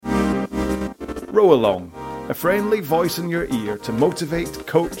Row Along, a friendly voice in your ear to motivate,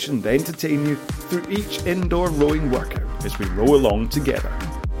 coach and entertain you through each indoor rowing workout as we row along together.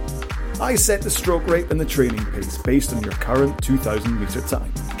 I set the stroke rate and the training pace based on your current 2,000 metre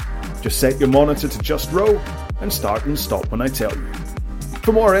time. Just set your monitor to just row and start and stop when I tell you.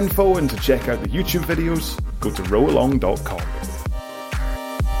 For more info and to check out the YouTube videos, go to rowalong.com.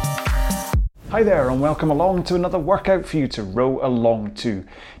 Hi there and welcome along to another workout for you to row along to.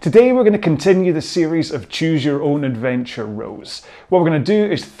 Today we're going to continue the series of Choose Your Own Adventure rows. What we're going to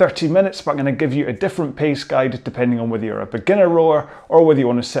do is 30 minutes, but I'm going to give you a different pace guide depending on whether you're a beginner rower or whether you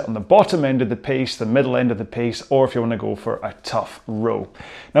want to sit on the bottom end of the pace, the middle end of the pace, or if you want to go for a tough row.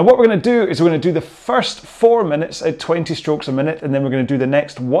 Now what we're going to do is we're going to do the first 4 minutes at 20 strokes a minute, and then we're going to do the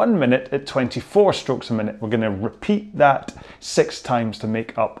next 1 minute at 24 strokes a minute. We're going to repeat that 6 times to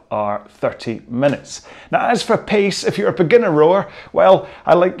make up our 30 minutes. Now as for pace, if you're a beginner rower, well,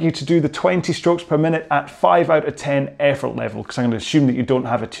 I like you to do the 20 strokes per minute at 5 out of 10 effort level, because I'm going to assume that you don't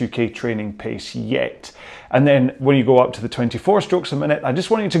have a 2K training pace yet. And then when you go up to the 24 strokes a minute, I just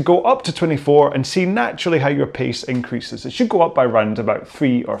want you to go up to 24 and see naturally how your pace increases. It should go up by around about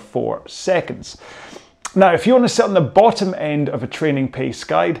 3 or 4 seconds. Now, if you want to sit on the bottom end of a training pace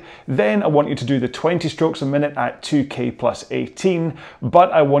guide, then I want you to do the 20 strokes a minute at 2K plus 18,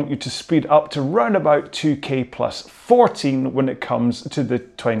 but I want you to speed up to round about 2K plus 14 when it comes to the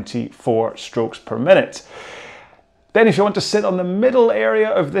 24 strokes per minute. Then if you want to sit on the middle area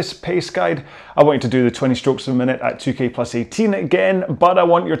of this pace guide, I want you to do the 20 strokes a minute at 2K plus 18 again, but I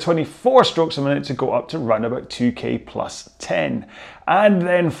want your 24 strokes a minute to go up to round about 2K plus 10. And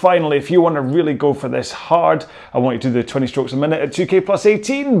then finally, if you want to really go for this hard, I want you to do the 20 strokes a minute at 2K plus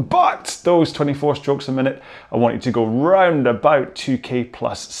 18, but those 24 strokes a minute, I want you to go round about 2K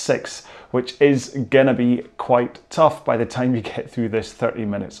plus 6. Which is gonna be quite tough by the time you get through this 30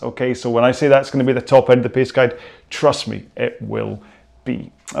 minutes, okay? So when I say that's gonna be the top end of the pace guide, trust me, it will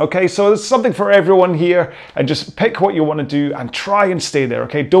be. Okay, so there's something for everyone here, and just pick what you wanna do and try and stay there,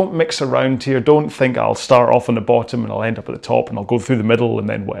 okay? Don't mix around here. Don't think I'll start off on the bottom and I'll end up at the top and I'll go through the middle and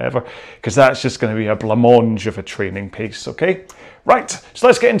then whatever, because that's just gonna be a blancmange of a training pace, okay? Right, so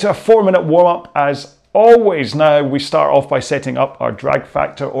let's get into a 4-minute warm-up as always. Now we start off by setting up our drag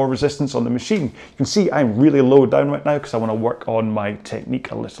factor or resistance on the machine. You can see I'm really low down right now because I want to work on my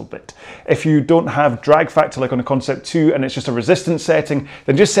technique a little bit. If you don't have drag factor like on the Concept 2 and it's just a resistance setting,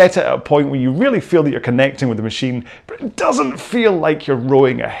 then just set it at a point where you really feel that you're connecting with the machine, but it doesn't feel like you're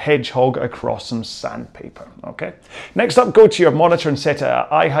rowing a hedgehog across some sandpaper, okay? Next up, go to your monitor and set it at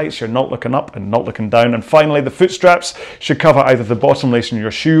eye height so you're not looking up and not looking down. And finally, the foot straps should cover either the bottom lace in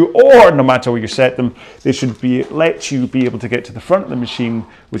your shoe or, no matter where you set them, they should let you be able to get to the front of the machine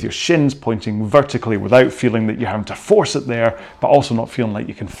with your shins pointing vertically without feeling that you're having to force it there, but also not feeling like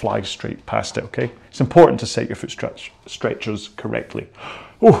you can fly straight past it, okay? It's important to set your foot stretchers correctly.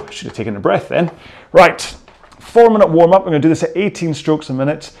 Oh, I should have taken a breath then. Right, 4-minute warm-up. I'm going to do this at 18 strokes a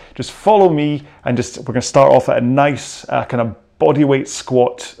minute. Just follow me, and we're going to start off at a nice kind of body weight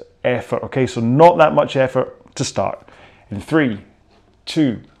squat effort, okay? So not that much effort to start. In 3,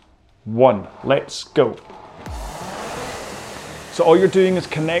 2, 1, let's go. So all you're doing is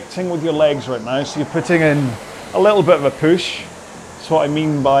connecting with your legs right now. So you're putting in a little bit of a push. That's what I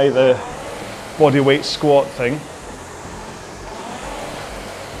mean by the body weight squat thing.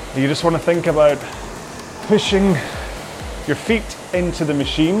 You just want to think about pushing your feet into the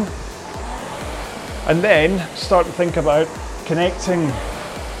machine, and then start to think about connecting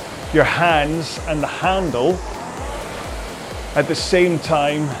your hands and the handle at the same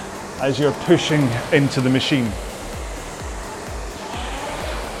time as you're pushing into the machine.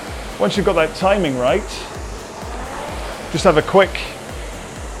 Once you've got that timing right, just have a quick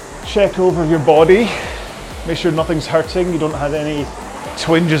check over your body. Make sure nothing's hurting. You don't have any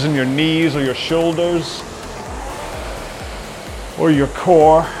twinges in your knees or your shoulders or your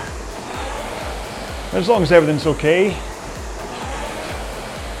core. As long as everything's okay,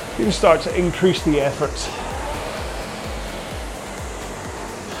 you can start to increase the effort.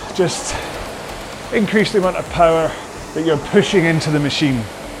 Just increase the amount of power that you're pushing into the machine.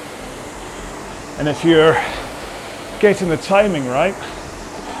 And if you're getting the timing right,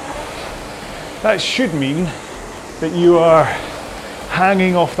 that should mean that you are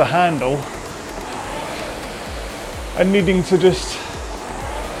hanging off the handle and needing to just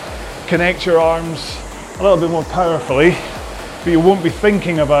connect your arms a little bit more powerfully, but you won't be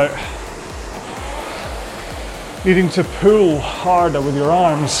thinking about needing to pull harder with your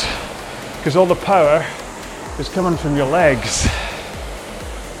arms because all the power is coming from your legs.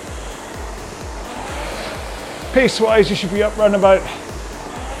 Pace-wise, you should be up around about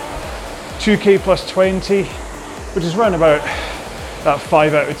 2K plus 20, which is around about that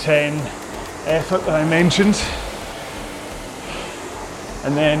 5 out of 10 effort that I mentioned.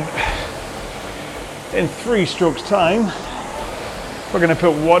 And then in 3 strokes time, we're going to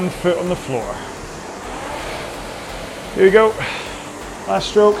put 1 foot on the floor. Here we go, last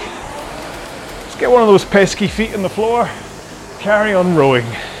stroke. Let's get one of those pesky feet on the floor, carry on rowing.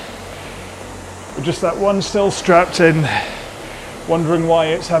 With just that one still strapped in, wondering why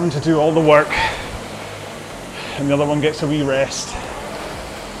it's having to do all the work, and the other one gets a wee rest.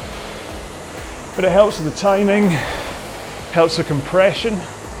 But it helps with the timing, helps with compression,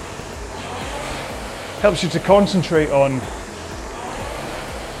 helps you to concentrate on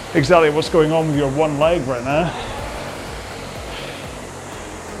exactly what's going on with your one leg right now.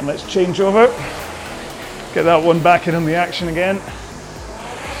 And let's change over, get that one back in the action again.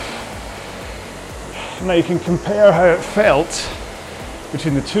 Now you can compare how it felt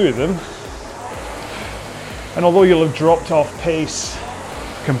between the two of them. And although you'll have dropped off pace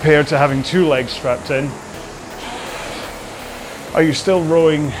compared to having 2 legs strapped in, are you still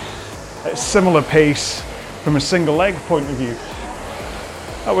rowing at similar pace from a single leg point of view?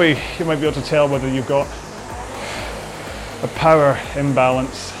 That way you might be able to tell whether you've got a power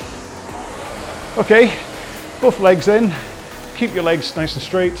imbalance. Okay, both legs in, keep your legs nice and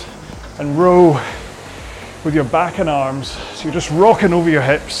straight and row with your back and arms. So you're just rocking over your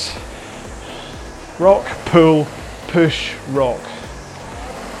hips. Rock, pull, push, rock.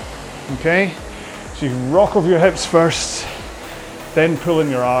 Okay, so you rock over your hips first, then pull in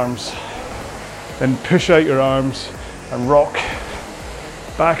your arms, then push out your arms and rock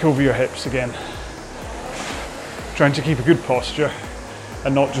back over your hips again. Trying to keep a good posture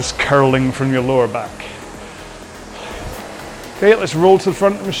and not just curling from your lower back. Okay, let's roll to the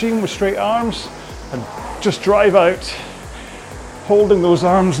front of the machine with straight arms and just drive out, holding those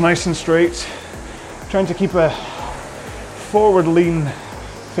arms nice and straight, trying to keep a forward lean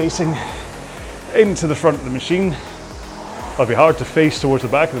facing into the front of the machine. It'd be hard to face towards the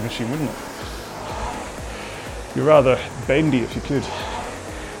back of the machine, wouldn't it? You're rather bendy if you could.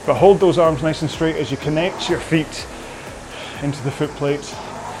 But hold those arms nice and straight as you connect your feet into the foot plate.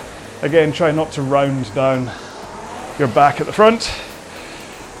 Again, try not to round down your back at the front.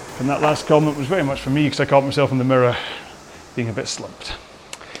 And that last comment was very much for me because I caught myself in the mirror being a bit slumped.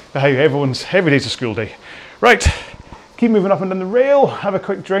 But hey, every day's a school day. Right, keep moving up and down the rail, have a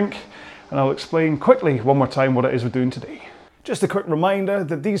quick drink, and I'll explain quickly one more time what it is we're doing today. Just a quick reminder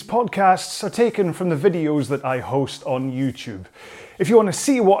that these podcasts are taken from the videos that I host on YouTube. If you want to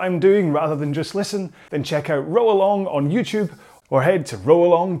see what I'm doing rather than just listen, then check out Row Along on YouTube or head to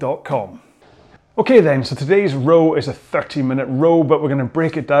rowalong.com. Okay then, so today's row is a 30-minute row, but we're going to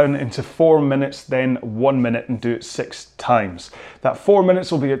break it down into 4 minutes, then 1 minute, and do it 6 times. That 4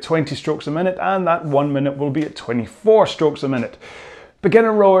 minutes will be at 20 strokes a minute, and that 1 minute will be at 24 strokes a minute.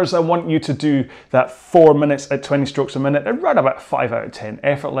 Beginner rowers, I want you to do that 4 minutes at 20 strokes a minute at around about 5 out of 10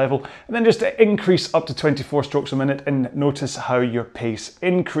 effort level, and then just to increase up to 24 strokes a minute and notice how your pace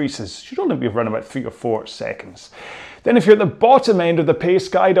increases. You should only be around about 3 or 4 seconds. Then if you're at the bottom end of the pace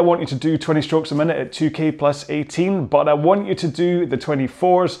guide, I want you to do 20 strokes a minute at 2K plus 18, but I want you to do the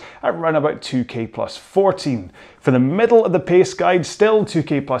 24s at around about 2K plus 14. For the middle of the pace guide, still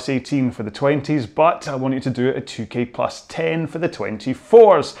 2K plus 18 for the 20s, but I want you to do it at 2K plus 10 for the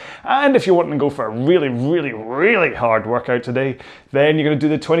 24s. And if you want to go for a really hard workout today, then you're going to do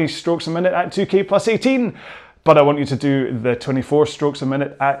the 20 strokes a minute at 2K plus 18. But I want you to do the 24 strokes a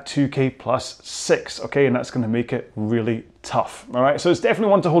minute at 2K plus 6, okay? And that's going to make it really tough, all right? So it's definitely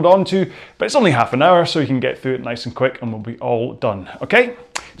one to hold on to, but it's only half an hour, so you can get through it nice and quick and we'll be all done, okay?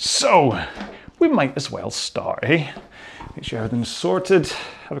 So we might as well start, eh? Make sure everything's sorted.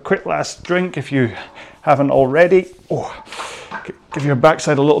 Have a quick last drink if you haven't already. Oh, give your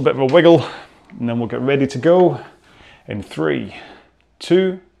backside a little bit of a wiggle, and then we'll get ready to go in 3,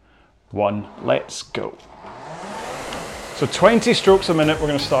 2, 1, let's go. So 20 strokes a minute we're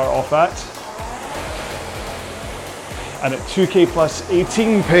going to start off at. And at 2K plus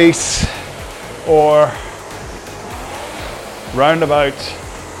 18 pace, or round about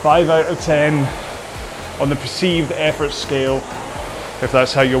 5 out of 10 on the perceived effort scale, if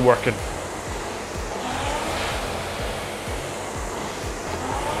that's how you're working.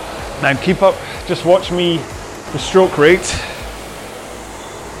 Now keep up, just watch me, the stroke rate.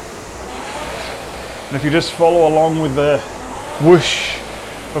 And if you just follow along with the whoosh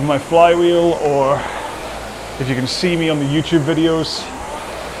of my flywheel, or if you can see me on the YouTube videos,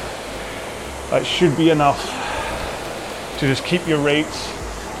 that should be enough to just keep your rates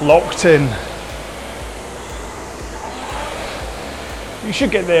locked in. You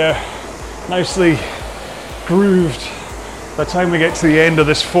should get there nicely grooved by the time we get to the end of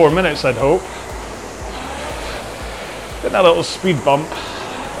this 4 minutes, I'd hope. Get that little speed bump.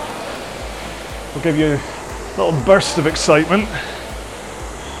 Will give you a little burst of excitement.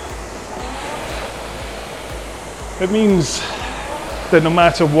 It means that no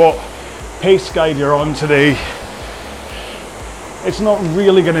matter what pace guide you're on today, it's not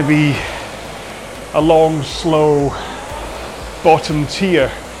really going to be a long, slow, bottom tier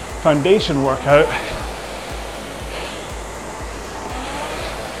foundation workout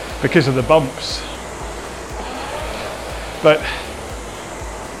because of the bumps. But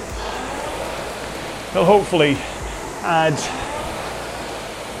it'll hopefully add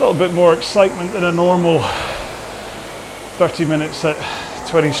a little bit more excitement than a normal 30 minutes at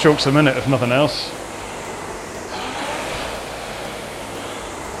 20 strokes a minute, if nothing else.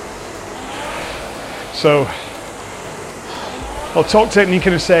 So I'll talk technique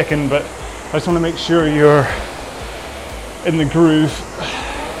in a second, but I just want to make sure you're in the groove.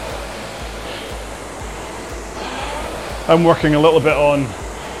 I'm working a little bit on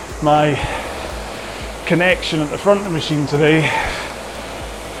my connection at the front of the machine today.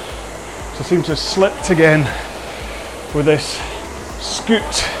 So I seem to have slipped again with this scoot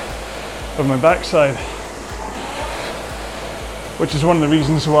of my backside, which is one of the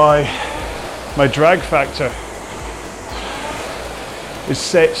reasons why my drag factor is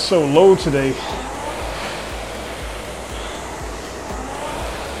set so low today.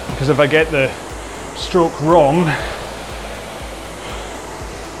 Because if I get the stroke wrong,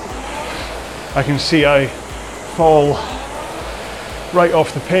 I can see I fall right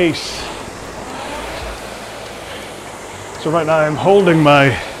off the pace. So right now I'm holding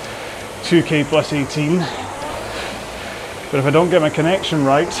my 2K plus 18, but if I don't get my connection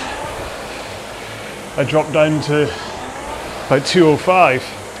right, I drop down to about 205,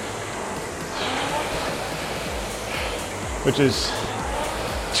 which is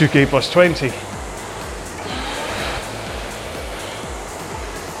 2K plus 20.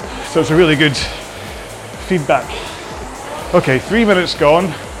 So it's a really good feedback. Okay, 3 minutes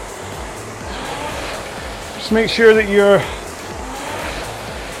gone. Just make sure that you're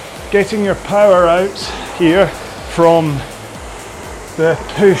getting your power out here from the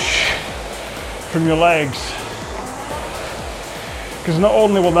push from your legs. Because not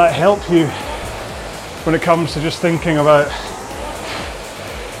only will that help you when it comes to just thinking about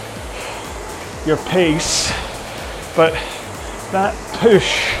your pace, but that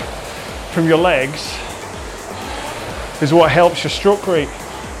push from your legs is what helps your stroke rate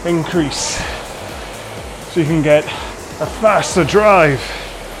increase, so you can get a faster drive.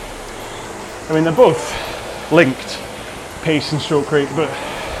 I mean, they're both linked, pace and stroke rate, but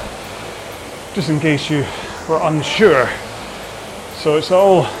just in case you were unsure. So it's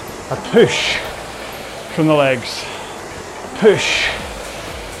all a push from the legs, push.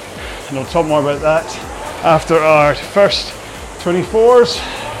 And I'll talk more about that after our first 24s,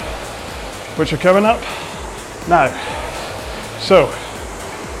 which are coming up now. So,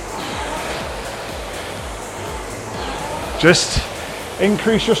 just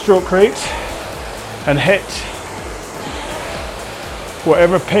increase your stroke rate and hit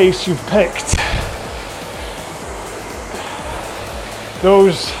whatever pace you've picked.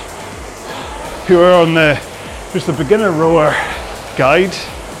 Those who are on just the beginner rower guide,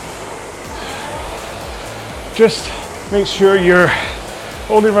 just make sure you're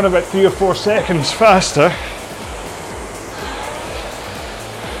only run about 3 or 4 seconds faster.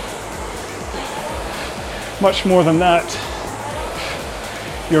 Much more than that,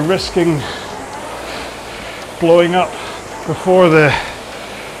 you're risking blowing up before the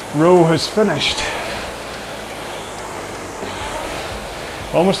row has finished.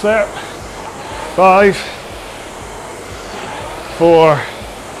 Almost there. 5, 4,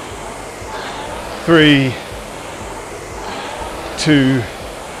 3, 2,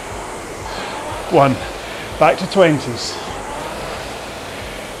 1. Back to 20s.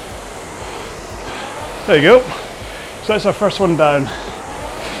 There you go. So that's our first one down.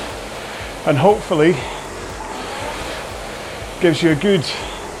 And hopefully gives you a good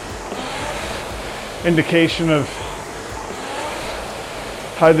indication of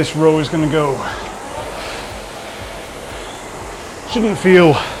how this row is going to go. Shouldn't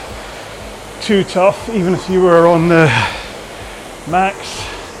feel too tough, even if you were on the max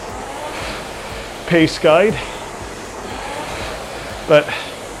pace guide, but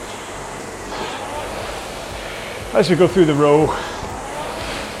as we go through the row,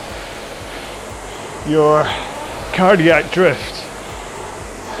 your cardiac drift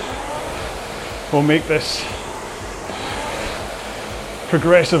will make this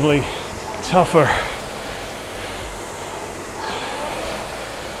progressively tougher.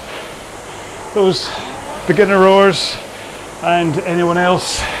 Those beginner rowers and anyone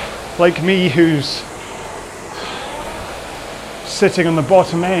else like me who's sitting on the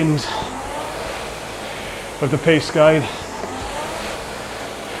bottom end of the pace guide,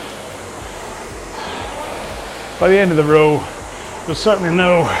 by the end of the row, you'll certainly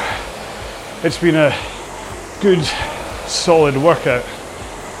know it's been a good, solid workout.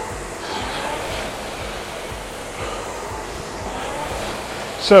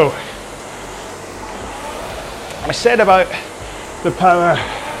 So, I said about the power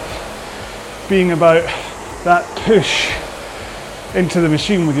being about that push into the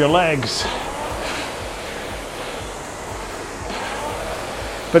machine with your legs.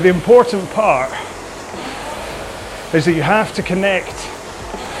 But the important part is that you have to connect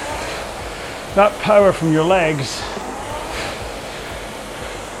that power from your legs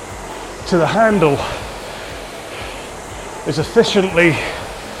to the handle as efficiently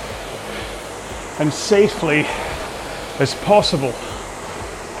and safely as possible.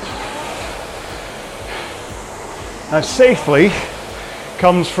 Now, safely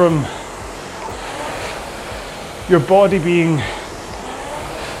comes from your body being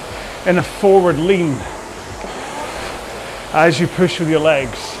in a forward lean as you push with your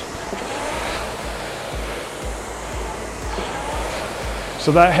legs.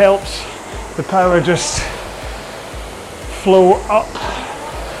 So that helps the power just flow up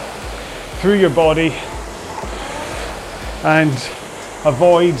through your body and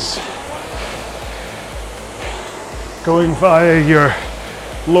avoids going via your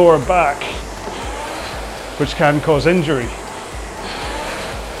lower back, which can cause injury.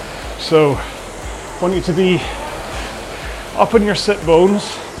 So I want you to be up on your sit bones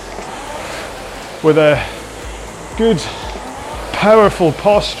with a good, powerful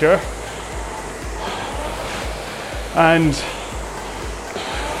posture and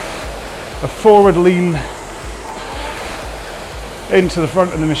a forward lean into the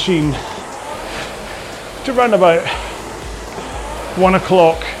front of the machine to run about 1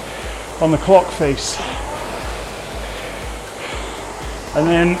 o'clock on the clock face. And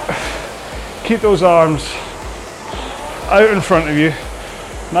then keep those arms out in front of you,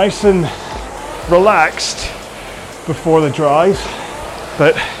 nice and relaxed before the drive,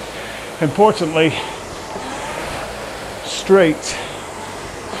 but importantly, straight.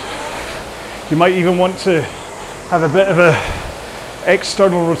 You might even want to have a bit of a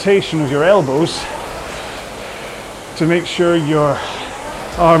external rotation of your elbows to make sure your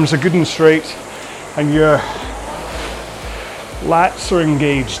arms are good and straight and your lats are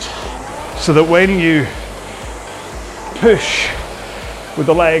engaged, so that when you push with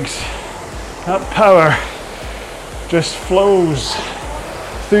the legs, that power just flows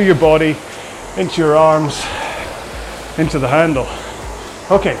through your body, into your arms, into the handle.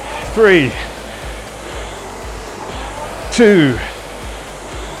 Okay, 3, 2,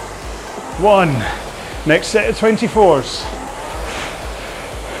 1. Next set of 24s.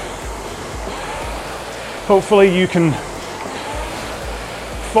 Hopefully you can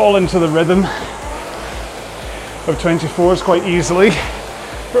fall into the rhythm of 24s quite easily.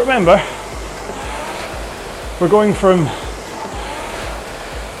 But remember, we're going from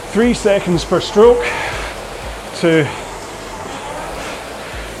 3 seconds per stroke to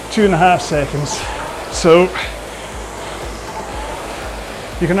 2.5 seconds. So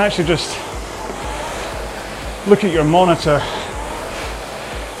you can actually just look at your monitor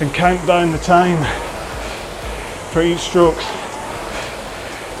and count down the time for each stroke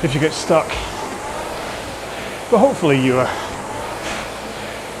if you get stuck. But hopefully you are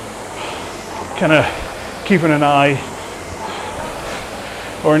kind of keeping an eye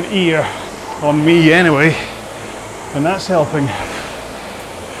or an ear on me anyway, and that's helping.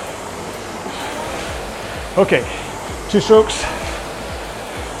 Okay, 2 strokes.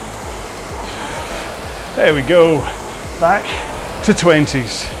 There we go, back to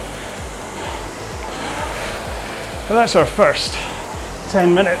 20s. And that's our first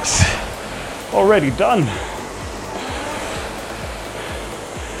 10 minutes already done.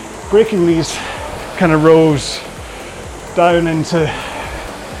 Breaking these kind of rows down into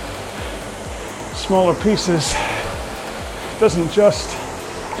smaller pieces doesn't just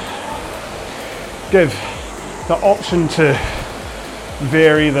give the option to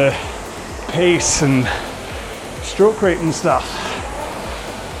vary the pace and stroke rate and stuff.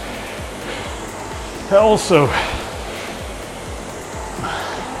 It also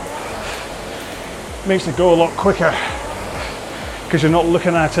makes it go a lot quicker because you're not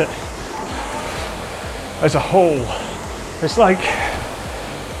looking at it as a whole. It's like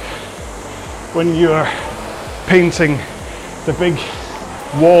when you're painting the big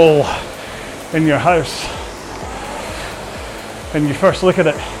wall in your house and you first look at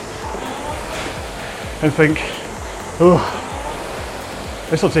it and think, oh,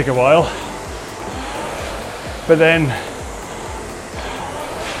 this will take a while. But then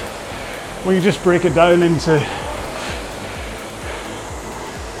when you just break it down into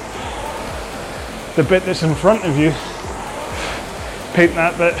the bit that's in front of you, paint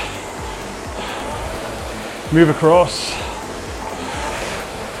that bit, move across,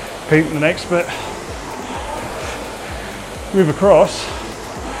 paint the next bit, move across,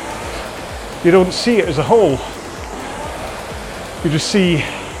 you don't see it as a whole. You just see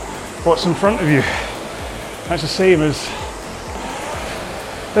what's in front of you. That's the same as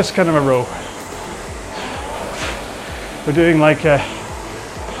this kind of a row. We're doing like a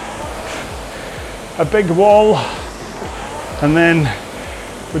big wall, and then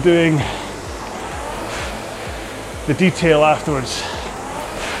we're doing the detail afterwards.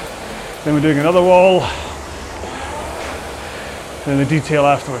 Then we're doing another wall, then the detail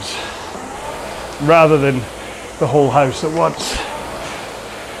afterwards, rather than the whole house at once.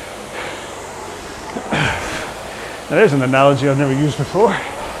 Now there's an analogy I've never used before.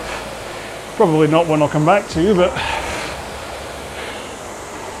 Probably not one I'll come back to, but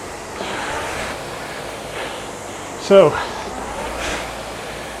so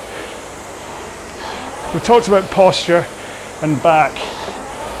we've talked about posture and back.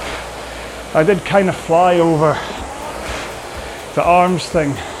 I did kind of fly over the arms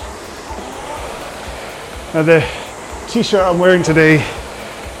thing. Now the t-shirt I'm wearing today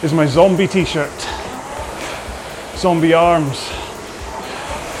is my zombie t-shirt. Zombie arms.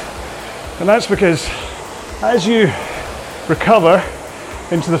 And that's because as you recover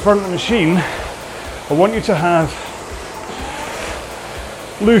into the front of the machine, I want you to have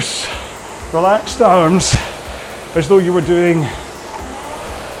loose, relaxed arms as though you were doing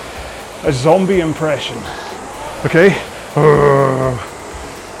a zombie impression. Okay?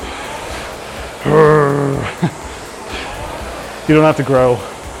 You don't have to growl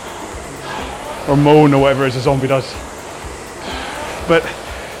or moan or whatever it is a zombie does. But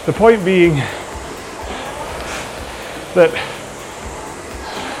the point being that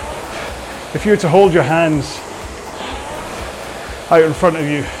if you were to hold your hands out in front of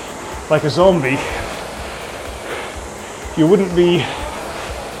you like a zombie, you wouldn't be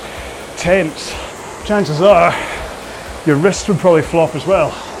tense. Chances are your wrist would probably flop as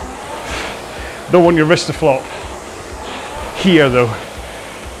well. Don't want your wrist to flop here though.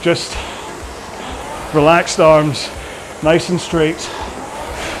 Just relaxed arms, nice and straight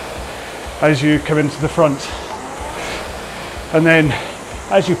as you come into the front. And then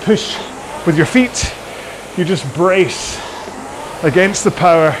as you push with your feet, you just brace against the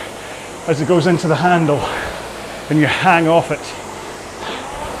power as it goes into the handle and you hang off it.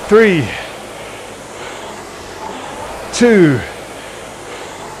 3, 2,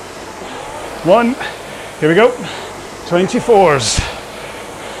 1. Here we go. 24s.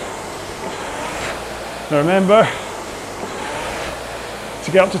 Now remember,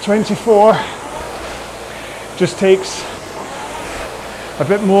 to get up to 24 just takes a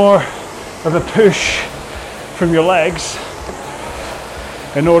bit more of a push from your legs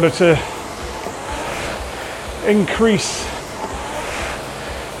in order to increase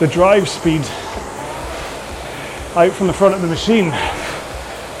the drive speed out from the front of the machine.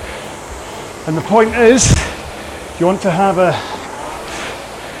 And the point is, you want to have a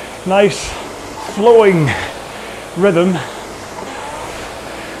nice flowing rhythm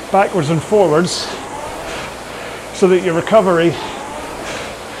backwards and forwards so that your recovery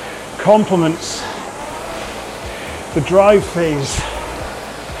complements the drive phase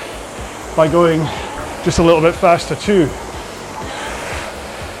by going just a little bit faster too.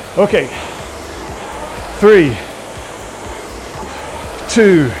 Okay, 3,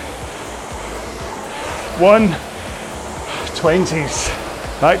 2, 1, 20s,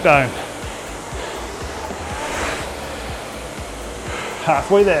 back down.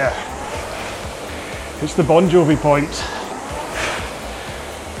 Halfway there. It's the Bon Jovi point.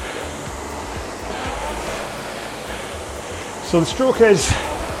 So the stroke is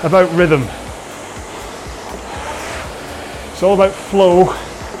about rhythm. It's all about flow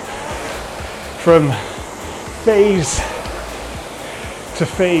from phase to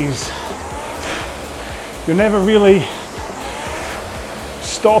phase. You're never really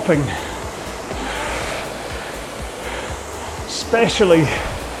stopping, especially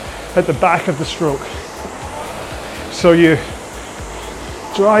at the back of the stroke. So you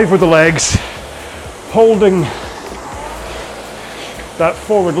drive with the legs, holding that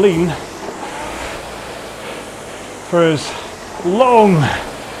forward lean for as long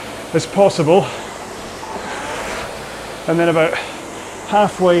as possible, and then about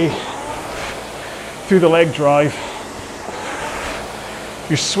halfway through the leg drive,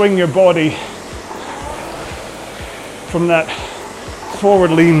 you swing your body from that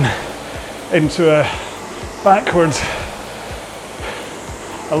forward lean into a backwards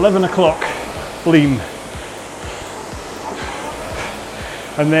 11 o'clock lean.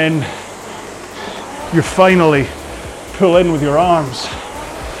 And then you finally pull in with your arms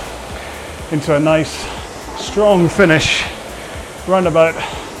into a nice strong finish, round about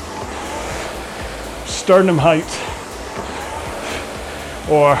sternum height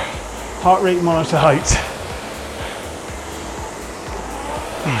or heart rate monitor height.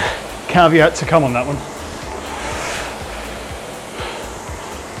 Caveat to come on that one.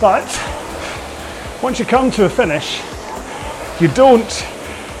 But once you come to a finish, you don't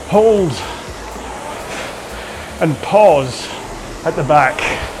hold and pause at the back.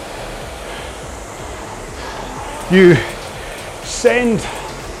 You send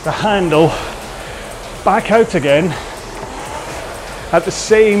the handle back out again at the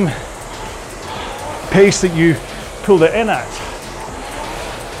same pace that you pulled it in at.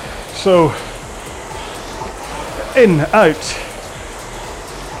 So, in, out,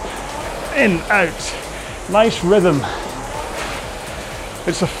 in, out. Nice rhythm.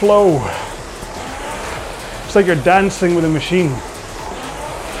 It's a flow. It's like you're dancing with a machine.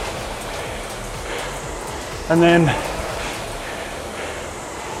 And then,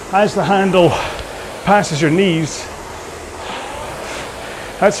 as the handle passes your knees,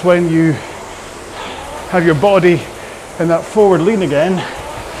 that's when you have your body in that forward lean again.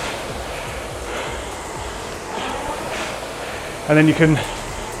 And then you can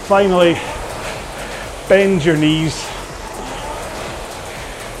finally bend your knees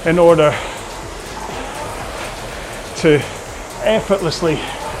in order to effortlessly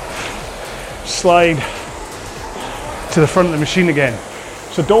slide to the front of the machine again.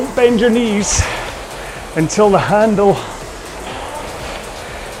 So don't bend your knees until the handle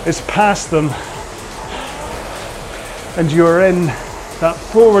is past them and you're in that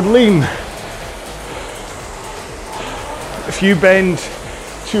forward lean. If you bend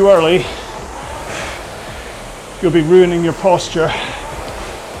too early, you'll be ruining your posture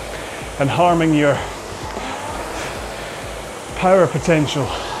and harming your power potential.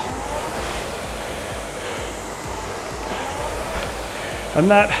 And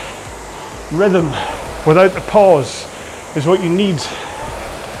that rhythm without the pause is what you need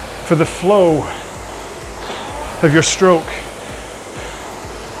for the flow of your stroke.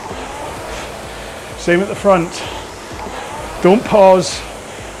 Same at the front. Don't pause,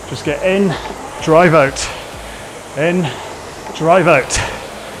 just get in, drive out. In, drive out.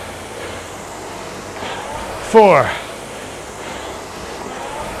 4,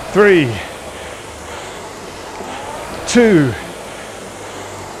 3, 2,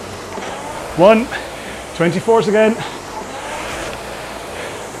 1. 24s again.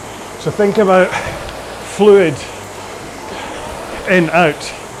 So think about fluid. In,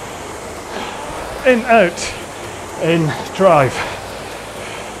 out. In, out. In, drive.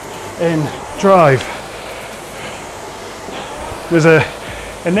 In, drive. There's an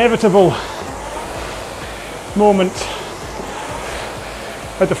inevitable moment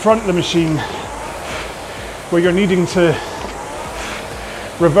at the front of the machine where you're needing to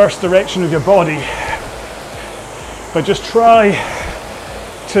reverse direction of your body, but just try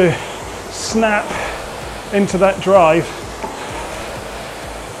to snap into that drive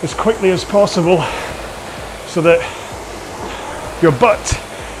as quickly as possible so that your butt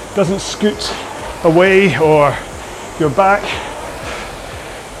doesn't scoot away or your back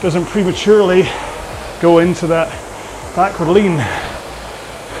doesn't prematurely go into that backward lean.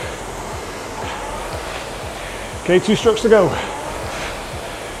 Okay, 2 strokes to go.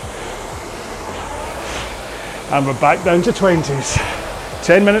 And we're back down to 20s.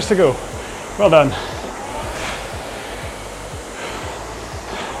 10 minutes to go. Well done.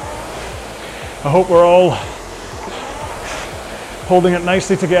 I hope we're all holding it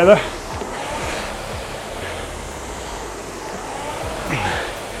nicely together.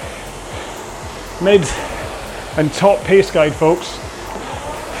 Mid and top pace guide, folks.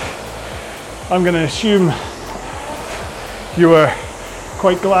 I'm going to assume you are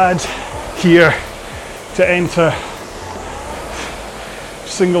quite glad here to enter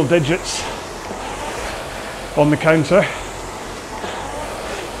single digits on the counter.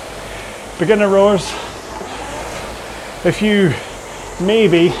 Beginner rowers, if you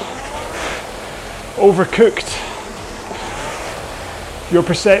maybe overcooked your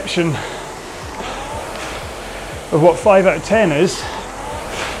perception of what 5 out of 10 is,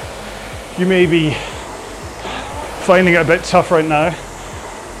 you may be finding it a bit tough right now.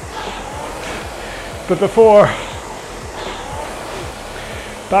 But before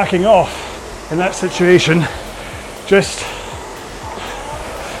backing off in that situation, just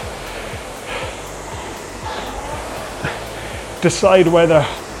decide whether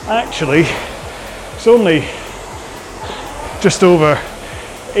actually it's only just over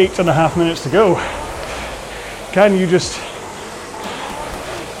 8.5 minutes to go. Can you just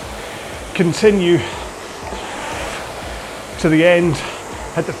continue to the end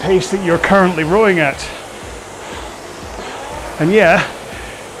at the pace that you're currently rowing at? And yeah,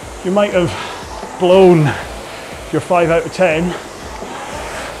 you might have blown your 5 out of 10,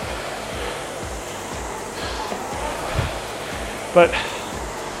 but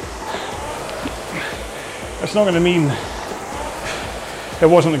that's not going to mean it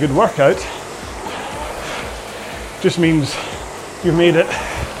wasn't a good workout. It just means you've made it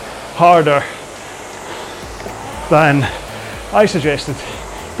harder than I suggested.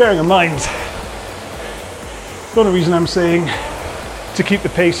 Bearing in mind, the only reason I'm saying to keep the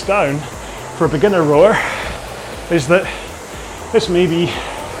pace down for a beginner rower is that this may be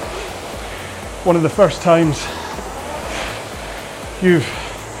one of the first times you've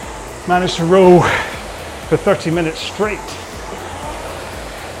managed to row for 30 minutes straight.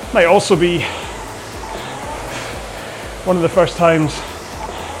 Might also be one of the first times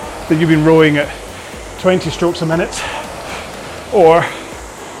that you've been rowing at 20 strokes a minute, or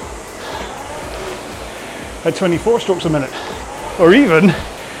at 24 strokes a minute, or even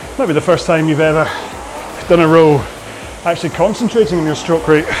might be the first time you've ever done a row actually concentrating on your stroke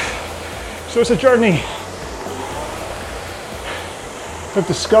rate. So it's a journey of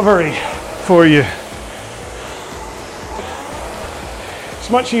discovery for you. It's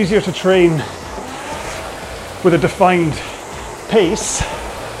much easier to train with a defined pace,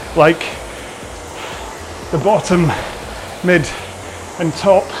 like the bottom, mid and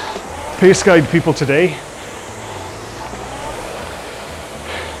top pace guide people today.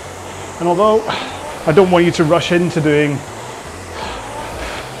 And although I don't want you to rush into doing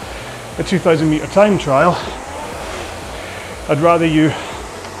a 2,000 meter time trial, I'd rather you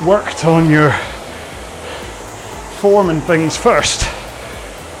worked on your form and things first.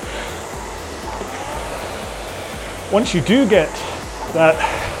 Once you do get that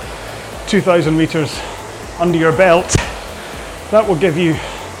 2,000 meters under your belt, that will give you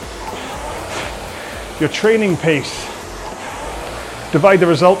your training pace. Divide the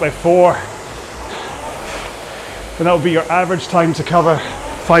result by 4, and that will be your average time to cover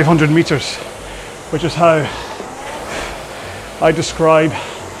 500 meters, which is how I describe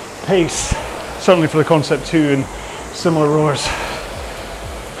pace, certainly for the Concept 2 and similar rowers.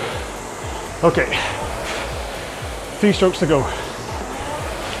 Okay, 3 strokes to go.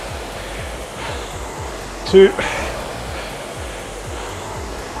 2,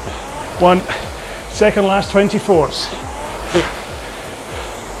 1, second last 24s.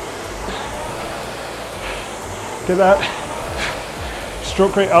 Get that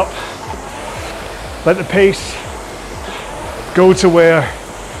stroke rate up. Let the pace go to where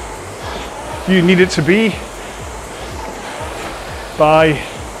you need it to be by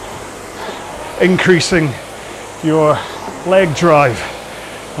increasing your leg drive.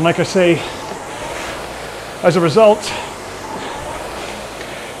 And like I say, as a result,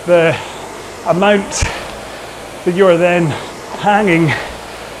 the amount that you are then hanging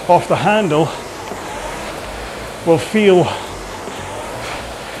off the handle will feel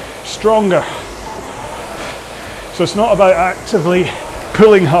stronger. So it's not about actively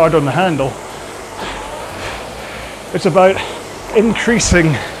pulling hard on the handle. It's about increasing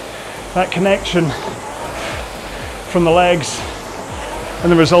that connection from the legs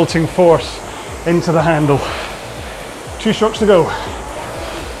and the resulting force into the handle. 2 strokes to go.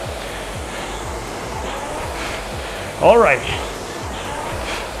 All right.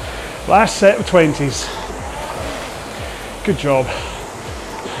 Last set of 20s. Good job.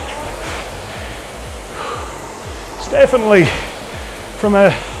 It's definitely, from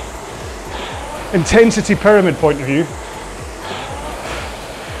a intensity pyramid point of view,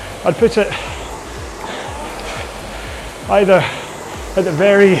 I'd put it either at the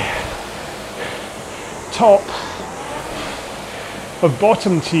very top of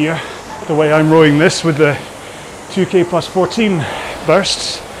bottom tier, the way I'm rowing this with the 2K plus 14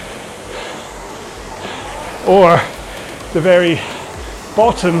 bursts, or the very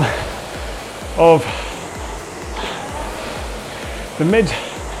bottom of the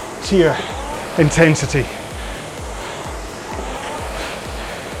mid-tier intensity.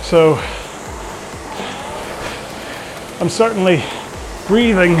 I'm certainly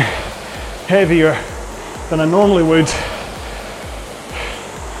breathing heavier than I normally would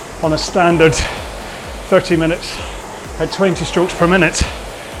on a standard 30 minutes at 20 strokes per minute.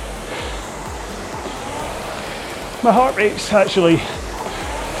 My heart rate's actually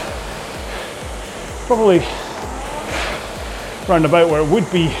probably round about where it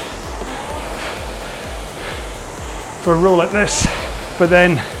would be for a row like this, but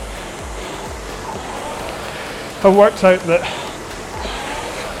then I've worked out that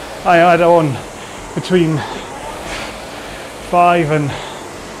I add on between 5 and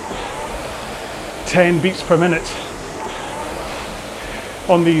 10 beats per minute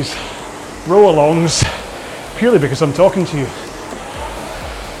on these row alongs purely because I'm talking to you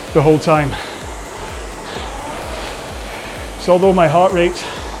the whole time. So although my heart rate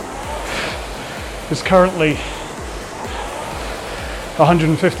is currently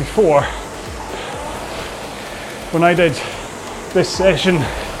 154, when I did this session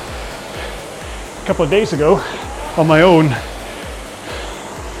a couple of days ago on my own,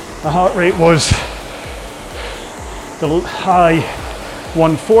 my heart rate was the high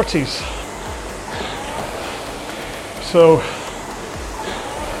 140s. So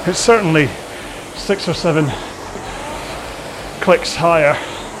it's certainly 6 or 7 clicks higher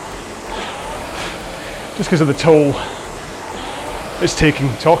just because of the toll it's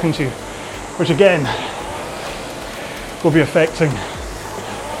taking talking to you, which again will be affecting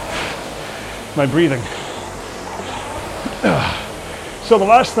my breathing. So the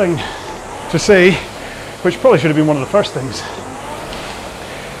last thing to say, which probably should have been one of the first things,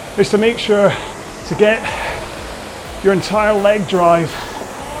 is to make sure to get your entire leg drive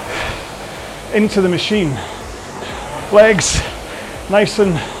into the machine. Legs nice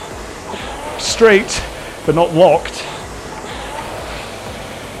and straight, but not locked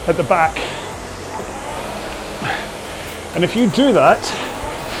at the back. And if you do that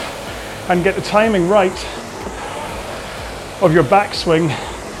and get the timing right of your backswing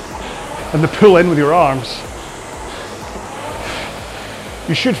and the pull in with your arms,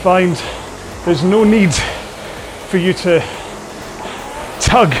 you should find there's no need for you to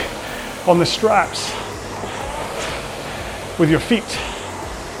tug on the straps with your feet.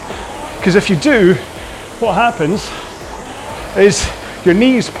 Because if you do, what happens is your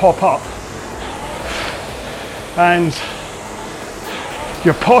knees pop up and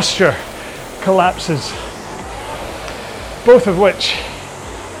your posture collapses, both of which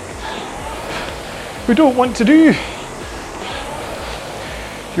we don't want to do.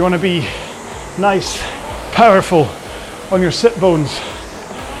 You want to be nice, powerful on your sit bones,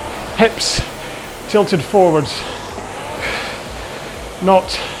 hips tilted forwards,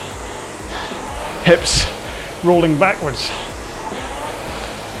 not hips rolling backwards.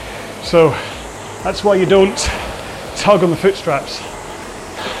 So that's why you don't tug on the foot straps.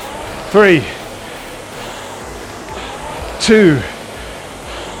 3, 2,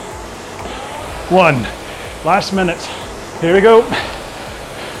 1. Last minute. Here we go.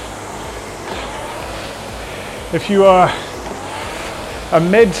 If you are a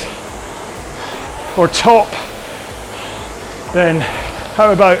mid or top, then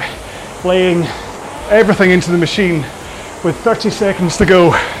how about laying everything into the machine with 30 seconds to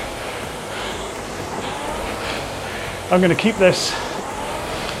go. I'm going to keep this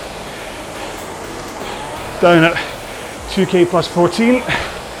down at 2k plus 14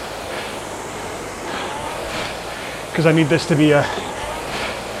 because I need this to be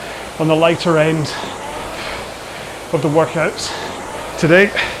on the lighter end of the workouts today.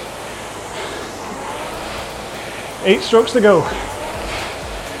 8 strokes to go.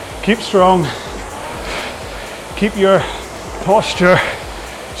 Keep strong. Keep your posture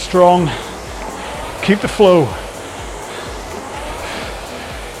strong. Keep the flow.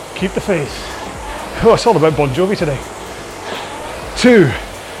 Keep the faith. Oh, it's all about Bon Jovi today. 2.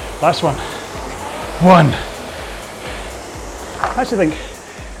 Last one. 1. I actually think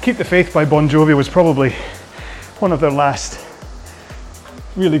Keep the Faith by Bon Jovi was probably one of their last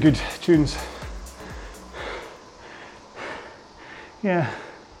really good tunes. Yeah.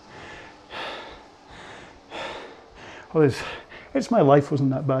 Well, It's My Life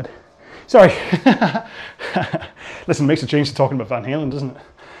wasn't that bad. Sorry. Listen, it makes a change to talking about Van Halen, doesn't it?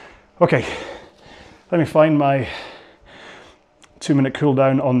 Okay, let me find my 2-minute cool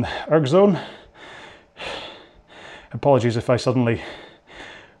down on Ergzone. Apologies if I suddenly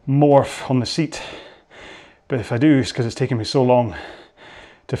morph on the seat, but if I do, it's because it's taken me so long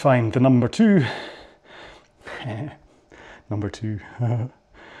to find the number 2. Number 2.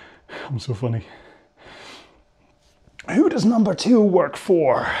 I'm so funny. Who does number 2 work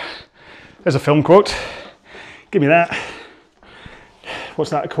for? There's a film quote. Give me that.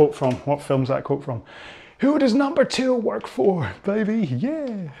 What's that quote from? What film's that quote from? Who does number 2 work for, baby?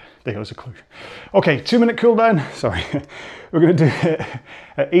 Yeah. There goes a clue. Okay, 2-minute cool down. Sorry. We're going to do it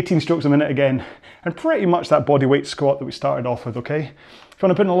at 18 strokes a minute again. And pretty much that body weight squat that we started off with, okay? If you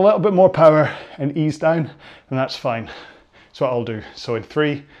want to put in a little bit more power and ease down, then that's fine. That's what I'll do. So in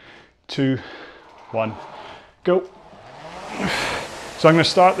 3, 2, 1, go. So I'm going to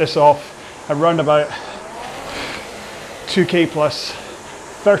start this off at around about 2k plus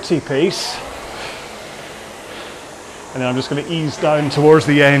 30 pace. And then I'm just going to ease down towards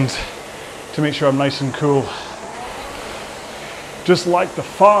the end to make sure I'm nice and cool. Just like the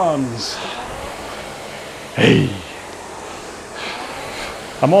fans. Hey.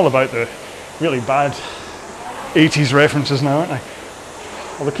 I'm all about the really bad 80s references now, aren't I?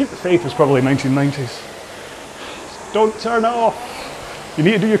 Although Keep the Faith was probably 1990s. Don't turn it off. You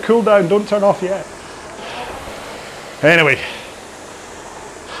need to do your cool down, don't turn off yet. Anyway.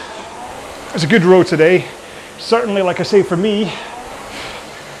 It's a good row today. Certainly, like I say, for me,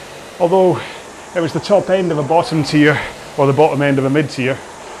 although it was the top end of a bottom tier or the bottom end of a mid tier,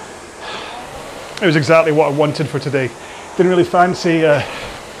 it was exactly what I wanted for today. Didn't really fancy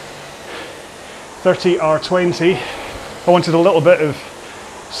 30 R20. I wanted a little bit of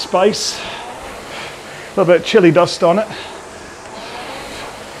spice, a little bit of chili dust on it,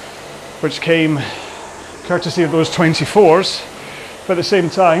 which came courtesy of those 24s, but at the same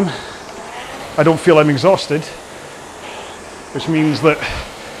time, I don't feel I'm exhausted, which means that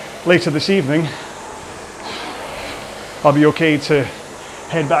later this evening I'll be okay to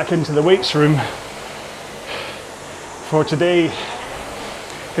head back into the weights room, for today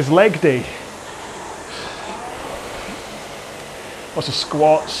is leg day. Lots of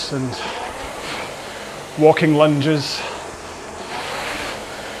squats and walking lunges,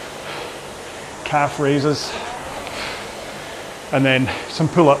 calf raises, and then some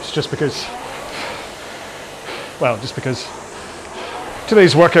pull-ups just because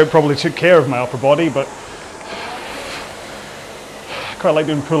today's workout probably took care of my upper body, but I quite like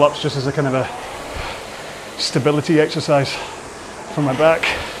doing pull-ups just as a kind of a stability exercise for my back.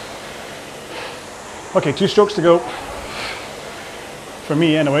 Okay, 2 strokes to go. For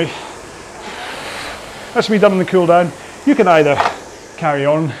me anyway. That's me done on the cool down. You can either carry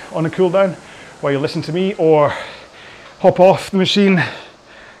on a cool down while you listen to me, or hop off the machine,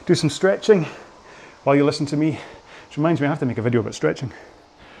 do some stretching while you listen to me. Which reminds me, I have to make a video about stretching.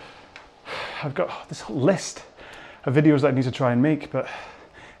 I've got this whole list of videos that I need to try and make, but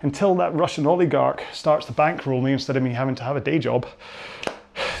until that Russian oligarch starts to bankroll me instead of me having to have a day job,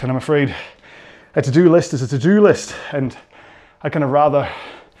 then I'm afraid a to-do list is a to-do list, and I kind of rather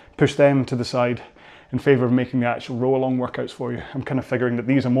push them to the side in favour of making the actual row-along workouts for you. I'm kind of figuring that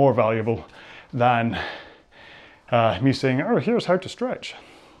these are more valuable than me saying, oh, here's how to stretch.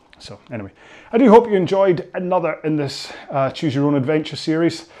 So anyway, I do hope you enjoyed another in this Choose Your Own Adventure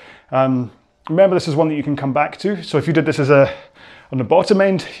series. Remember, this is one that you can come back to. So if you did this on the bottom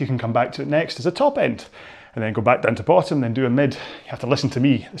end, you can come back to it next as a top end, and then go back down to bottom, then do a mid. You have to listen to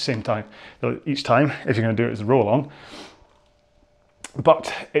me at the same time, each time, if you're going to do it as a roll along.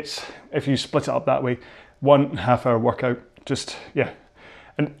 But if you split it up that way, 1.5 hour workout, just, yeah.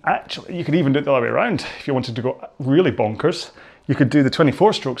 And actually, you could even do it the other way around. If you wanted to go really bonkers, you could do the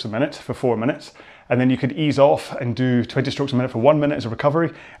 24 strokes a minute for 4 minutes, and then you could ease off and do 20 strokes a minute for 1 minute as a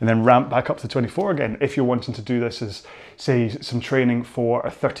recovery, and then ramp back up to 24 again if you're wanting to do this as, say, some training for a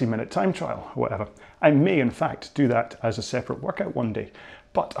 30-minute time trial or whatever. I may, in fact, do that as a separate workout one day,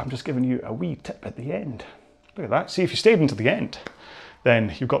 but I'm just giving you a wee tip at the end. Look at that. See, if you stayed until the end,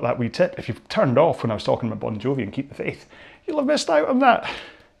 then you've got that wee tip. If you've turned off when I was talking about Bon Jovi and Keep the Faith, you'll have missed out on that.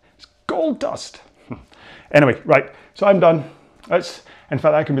 It's gold dust. Anyway, right, so I'm done. In fact,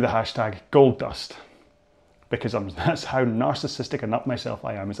 that can be the hashtag, gold dust. Because that's how narcissistic and up myself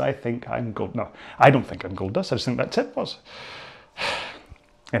I am, is I think I'm gold. No, I don't think I'm gold dust. I just think that tip was.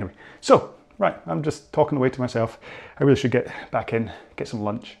 Anyway, so, right, I'm just talking away to myself. I really should get back in, get some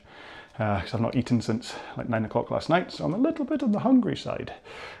lunch. Because I've not eaten since like 9 o'clock last night, so I'm a little bit on the hungry side.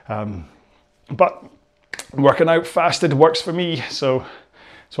 But working out fasted works for me, so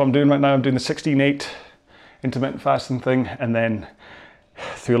that's what I'm doing right now. I'm doing the 16-8 intermittent fasting thing, and then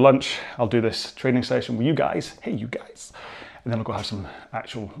through lunch I'll do this training session with you guys. Hey, you guys. And then I'll go have some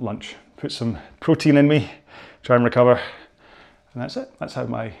actual lunch, put some protein in me, try and recover, and that's it. That's how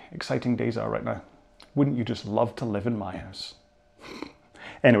my exciting days are right now. Wouldn't you just love to live in my house?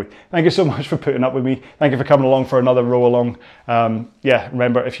 Anyway, thank you so much for putting up with me. Thank you for coming along for another row along. Yeah,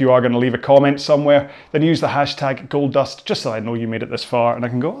 remember, if you are going to leave a comment somewhere, then use the hashtag GoldDust, just so I know you made it this far, and I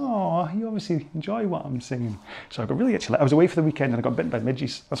can go, oh, oh, you obviously enjoy what I'm singing. So I got really itchy. I was away for the weekend and I got bitten by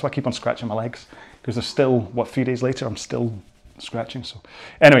midges. That's why I keep on scratching my legs. Because they're still, 3 days later, I'm still scratching. So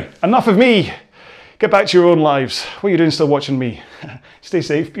anyway, enough of me. Get back to your own lives. What are you doing still watching me? Stay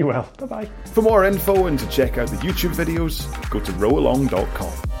safe, be well. Bye-bye. For more info and to check out the YouTube videos, go to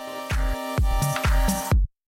rowalong.com.